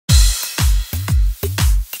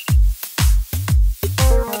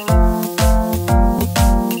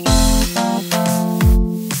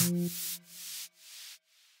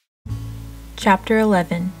Chapter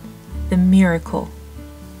 11. The Miracle.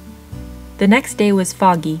 The next day was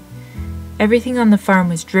foggy. Everything on the farm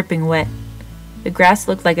was dripping wet. The grass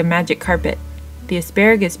looked like a magic carpet. The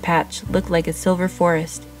asparagus patch looked like a silver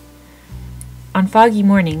forest. On foggy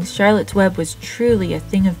mornings, Charlotte's web was truly a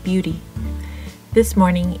thing of beauty. This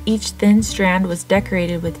morning, each thin strand was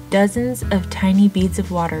decorated with dozens of tiny beads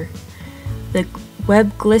of water. The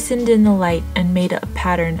web glistened in the light and made a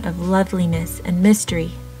pattern of loveliness and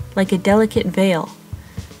mystery, like a delicate veil.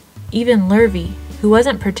 Even Lurvy, who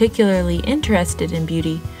wasn't particularly interested in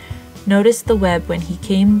beauty, noticed the web when he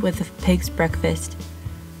came with the pig's breakfast.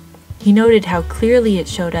 He noted how clearly it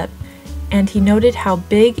showed up, and he noted how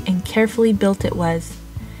big and carefully built it was.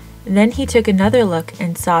 Then he took another look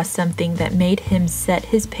and saw something that made him set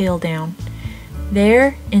his pail down.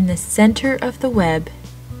 There, in the center of the web,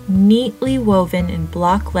 neatly woven in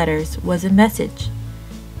block letters, was a message.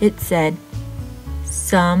 It said,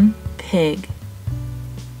 "Some pig."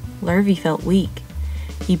 Lurvy felt weak.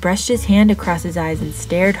 He brushed his hand across his eyes and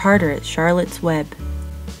stared harder at Charlotte's web.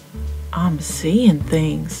 "I'm seeing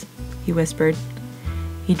things," he whispered.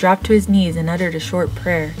 He dropped to his knees and uttered a short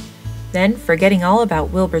prayer. Then, forgetting all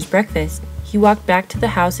about Wilbur's breakfast, he walked back to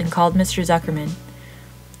the house and called Mr. Zuckerman.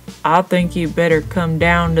 "I think you better come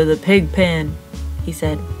down to the pig pen," he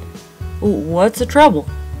said. "What's the trouble?"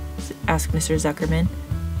 asked Mr. Zuckerman.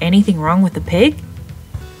 "Anything wrong with the pig?"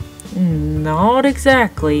 "Not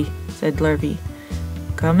exactly," said Lurvy.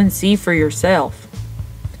 "Come and see for yourself."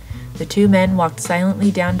 The two men walked silently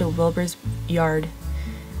down to Wilbur's yard.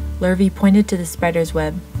 Lurvy pointed to the spider's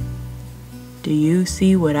web. "Do you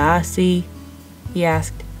see what I see?" he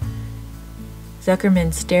asked.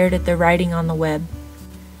 Zuckerman stared at the writing on the web.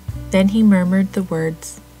 Then he murmured the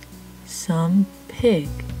words, "Some pig."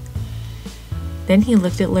 Then he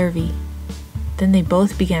looked at Lurvy. Then they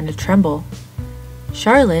both began to tremble.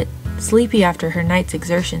 Charlotte, sleepy after her night's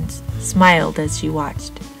exertions, smiled as she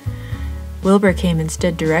watched. Wilbur came and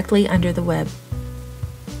stood directly under the web.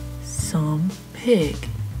 "Some pig,"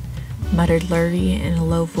 muttered Lurvy in a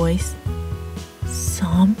low voice.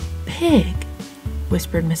 "Some pig,"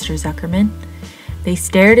 whispered Mr. Zuckerman. They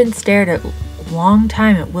stared and stared a long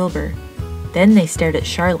time at Wilbur. Then they stared at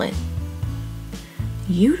Charlotte.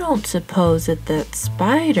 "You don't suppose that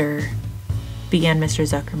spider—" began Mr.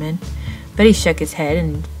 Zuckerman, but he shook his head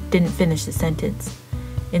and didn't finish the sentence.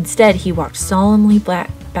 Instead, he walked solemnly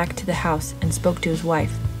back to the house and spoke to his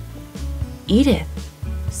wife. "Edith,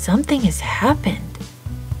 something has happened,"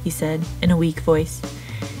 he said in a weak voice.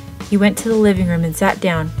 He went to the living room and sat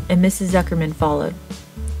down, and Mrs. Zuckerman followed.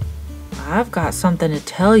 "I've got something to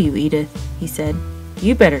tell you, Edith," he said.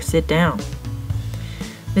 "You better sit down."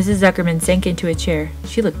 Mrs. Zuckerman sank into a chair.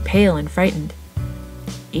 She looked pale and frightened.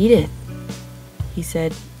 "Edith," he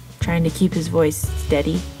said, trying to keep his voice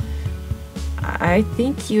steady, "I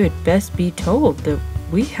think you had best be told that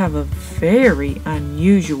we have a very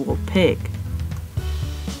unusual pig."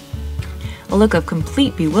 A look of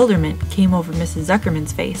complete bewilderment came over Mrs.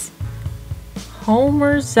 Zuckerman's face.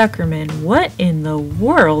 "Homer Zuckerman, what in the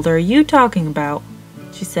world are you talking about?"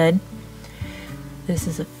 she said. "This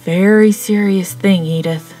is a very serious thing,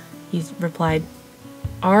 Edith," he replied.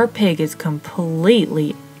 "Our pig is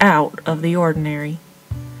completely out of the ordinary."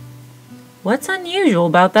 "What's unusual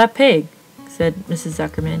about that pig?" said Mrs.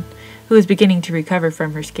 Zuckerman, who was beginning to recover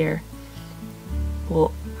from her scare.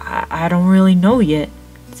 "Well, I don't really know yet,"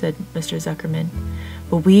 said Mr. Zuckerman.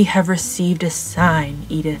 "But we have received a sign,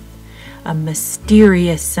 Edith. A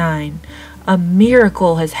mysterious sign. A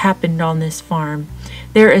miracle has happened on this farm.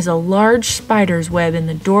 There is a large spider's web in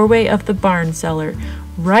the doorway of the barn cellar,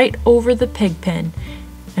 right over the pig pen.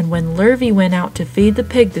 And when Lurvy went out to feed the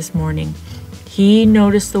pig this morning, he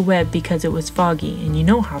noticed the web because it was foggy, and you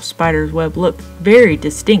know how spider's web looks very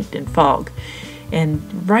distinct in fog. And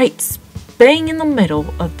right bang in the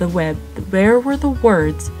middle of the web, there were the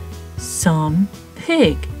words, 'Some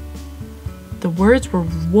pig.' The words were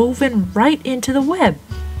woven right into the web.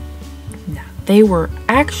 Now, they were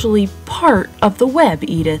actually part of the web,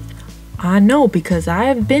 Edith. I know because I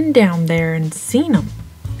have been down there and seen them.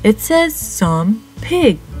 It says 'Some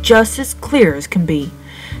pig' just as clear as can be.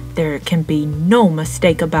 There can be no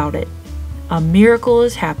mistake about it. A miracle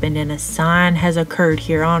has happened and a sign has occurred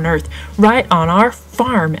here on earth, right on our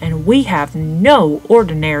farm, and we have no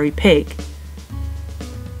ordinary pig."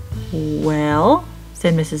 "Well,"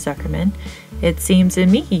 said Mrs. Zuckerman, "it seems to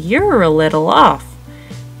me you're a little off.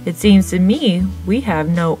 It seems to me we have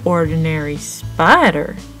no ordinary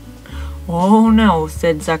spider." "Oh no,"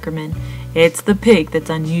 said Zuckerman, "it's the pig that's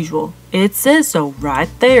unusual. It says so right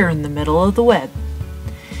there in the middle of the web."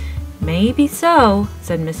 "Maybe so,"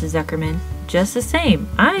 said Mrs. Zuckerman, just the same,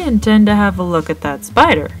 I intend to have a look at that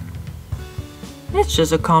spider." "It's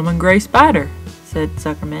just a common gray spider," said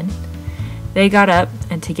Zuckerman. They got up,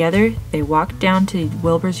 and together they walked down to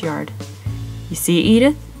Wilbur's yard. "You see,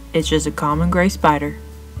 Edith? It's just a common gray spider."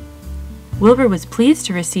 Wilbur was pleased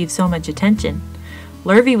to receive so much attention.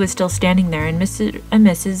 Lurvy was still standing there, and Mr. and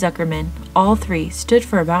Mrs. Zuckerman, all three, stood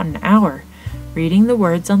for about an hour, reading the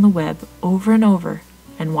words on the web over and over,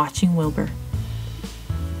 and watching Wilbur.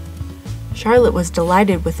 Charlotte was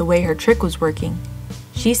delighted with the way her trick was working.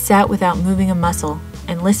 She sat without moving a muscle,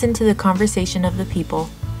 and listened to the conversation of the people.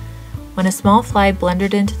 When a small fly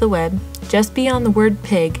blundered into the web, just beyond the word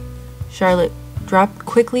pig, Charlotte dropped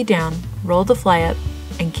quickly down, rolled the fly up,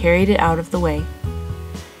 and carried it out of the way.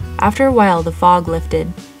 After a while, the fog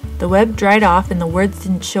lifted. The web dried off and the words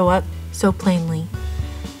didn't show up so plainly.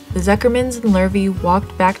 The Zuckermans and Lurvy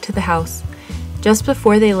walked back to the house. Just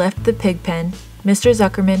before they left the pig pen, Mr.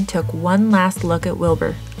 Zuckerman took one last look at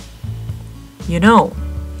Wilbur. "You know,"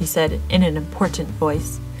 he said in an important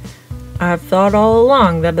voice, "I've thought all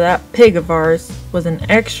along that pig of ours was an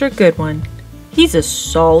extra good one. He's a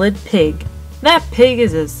solid pig. That pig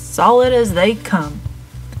is as solid as they come.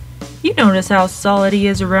 You notice how solid he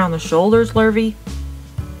is around the shoulders, Lurvy?"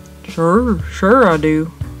 Sure I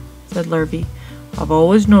do," said Lurvy. "I've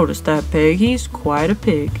always noticed that pig. He's quite a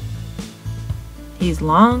pig." "He's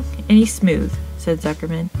long and he's smooth," said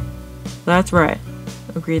Zuckerman. "That's right,"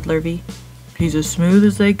 agreed Lurvy. "He's as smooth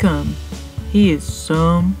as they come. He is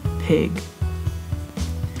some pig."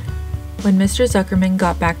 When Mr. Zuckerman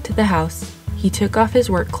got back to the house, he took off his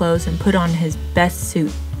work clothes and put on his best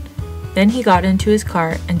suit. Then he got into his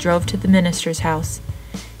car and drove to the minister's house.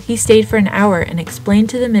 He stayed for an hour and explained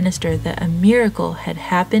to the minister that a miracle had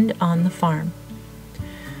happened on the farm.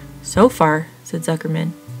 "So far," said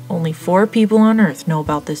Zuckerman, "only 4 people on earth know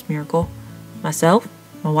about this miracle. Myself,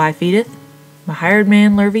 my wife Edith, my hired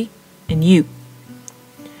man Lurvy, and you."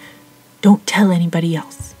 "Don't tell anybody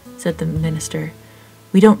else," said the minister.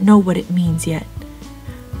 "We don't know what it means yet.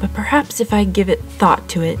 But perhaps if I give it thought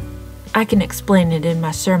to it, I can explain it in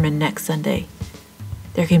my sermon next Sunday.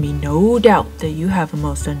 There can be no doubt that you have a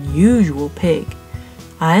most unusual pig.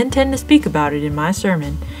 I intend to speak about it in my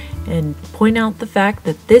sermon and point out the fact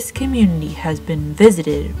that this community has been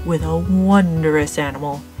visited with a wondrous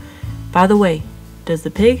animal. By the way, does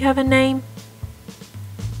the pig have a name?"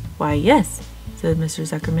 "Why, yes," said Mr.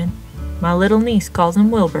 Zuckerman. "My little niece calls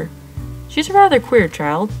him Wilbur. She's a rather queer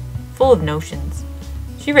child, full of notions.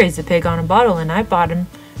 She raised a pig on a bottle, and I bought him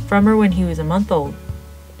from her when he was a month old."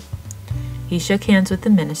 He shook hands with the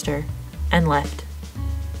minister and left.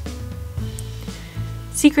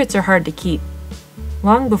 Secrets are hard to keep.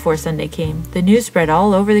 Long before Sunday came, the news spread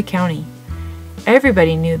all over the county.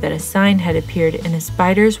 Everybody knew that a sign had appeared in a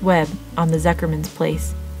spider's web on the Zuckerman's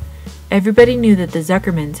place. Everybody knew that the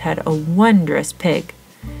Zuckermans had a wondrous pig.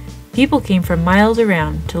 People came from miles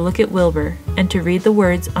around to look at Wilbur and to read the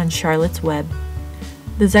words on Charlotte's web.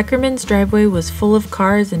 The Zuckermans' driveway was full of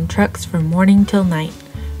cars and trucks from morning till night.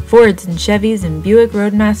 Fords and Chevys and Buick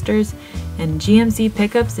Roadmasters and GMC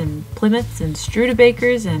pickups and Plymouths and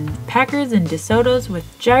Studebakers and Packards and DeSotos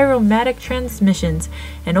with gyromatic transmissions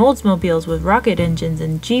and Oldsmobiles with rocket engines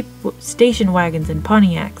and Jeep station wagons and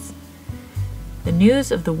Pontiacs. The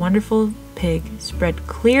news of the wonderful pig spread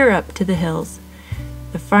clear up to the hills.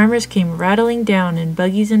 The farmers came rattling down in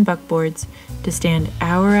buggies and buckboards to stand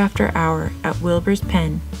hour after hour at Wilbur's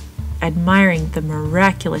pen, admiring the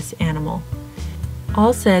miraculous animal.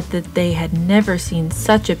 All said that they had never seen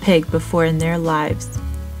such a pig before in their lives.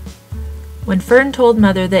 When Fern told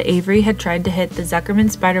Mother that Avery had tried to hit the Zuckerman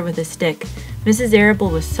spider with a stick, Mrs. Arable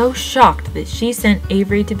was so shocked that she sent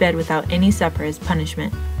Avery to bed without any supper as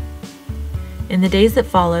punishment. In the days that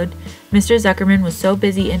followed, Mr. Zuckerman was so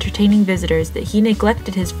busy entertaining visitors that he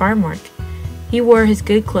neglected his farm work. He wore his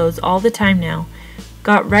good clothes all the time now,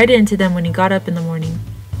 got right into them when he got up in the morning.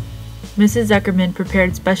 Mrs. Zuckerman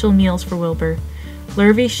prepared special meals for Wilbur.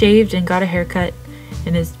 Lurvy shaved and got a haircut,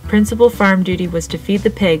 and his principal farm duty was to feed the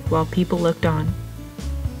pig while people looked on.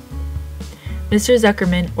 Mr.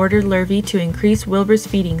 Zuckerman ordered Lurvy to increase Wilbur's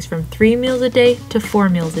feedings from 3 meals a day to 4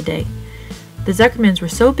 meals a day. The Zuckermans were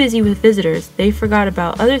so busy with visitors, they forgot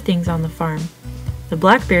about other things on the farm. The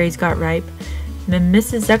blackberries got ripe, and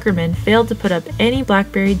Mrs. Zuckerman failed to put up any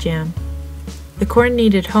blackberry jam. The corn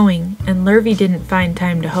needed hoeing, and Lurvy didn't find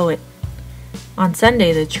time to hoe it. On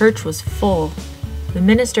Sunday, the church was full. The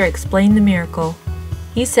minister explained the miracle.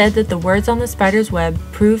 He said that the words on the spider's web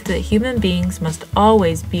proved that human beings must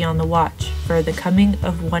always be on the watch for the coming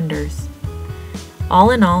of wonders.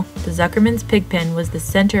 All in all, the Zuckerman's pig pen was the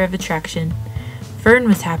center of attraction. Fern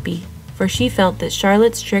was happy, for she felt that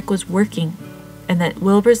Charlotte's trick was working and that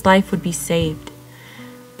Wilbur's life would be saved.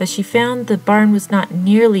 But she found the barn was not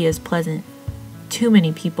nearly as pleasant. Too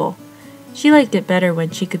many people. She liked it better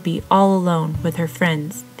when she could be all alone with her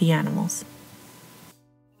friends, the animals.